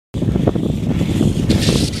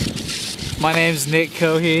My name's Nick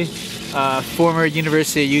Cohey, former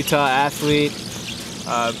University of Utah athlete,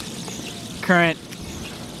 current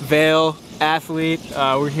Vail athlete.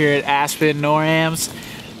 We're here at Aspen NorAm's,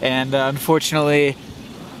 and unfortunately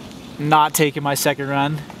not taking my second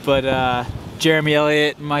run, but Jeremy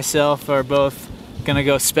Elliott and myself are both gonna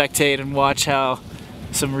go spectate and watch how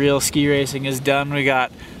some real ski racing is done. We got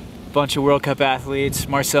a bunch of World Cup athletes: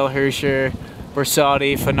 Marcel Hirscher,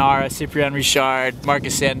 Bersati, Fanara, Cyprien Richard,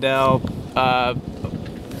 Marcus Sandel,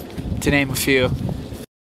 to name a few.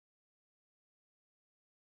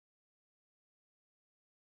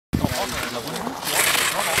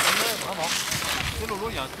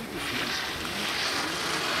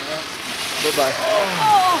 Bye-bye.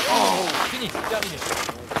 Oh, fini, terminé.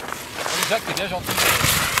 Jacques, t'es bien gentil.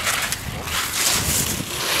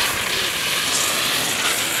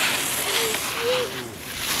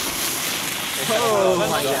 Oh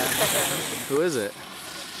my God. Who is it?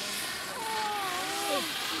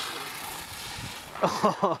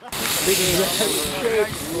 Oh.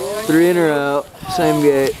 3 in a row, same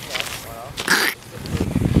gate.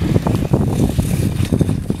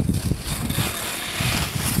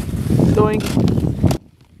 Doink.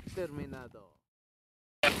 Terminado.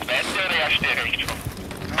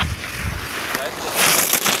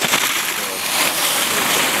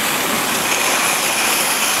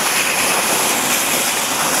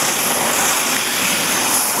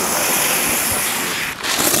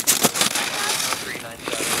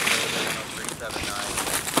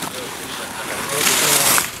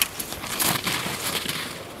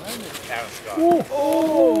 Oh,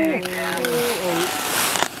 oh,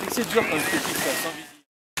 c'est dur quand c'est petit ça, sans visite.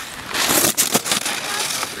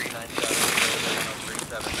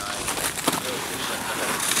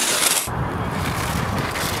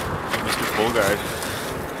 Mr. Fullguard.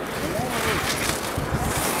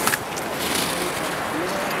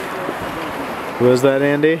 Who was that,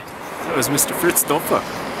 Andy? That was Mr. Fritz Stolfa.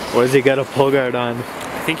 What does he got a pull guard on?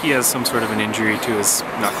 I think he has some sort of an injury to his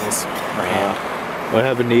knuckles or hand. What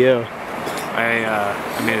happened to you?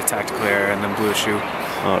 I made a tactical error and then blew a shoe.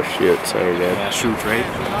 Oh shit, sorry dude. Yeah, shoot, right?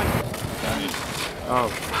 Oh.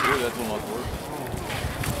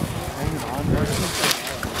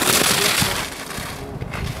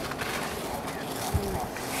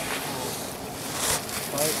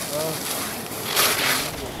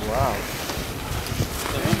 Wow.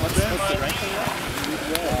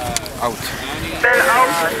 Out.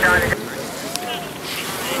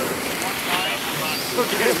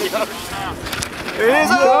 It is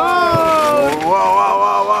a whoa! Whoa, whoa,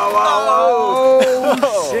 whoa, whoa, whoa!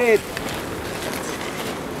 Oh, shit!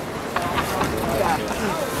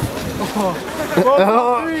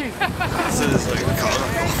 Oh. This is like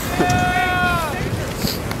comical.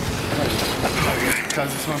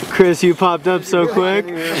 Chris, you popped up so quick.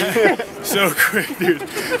 So quick, dude.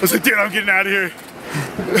 I was like, dude, I'm getting out of here.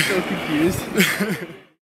 I'm so confused.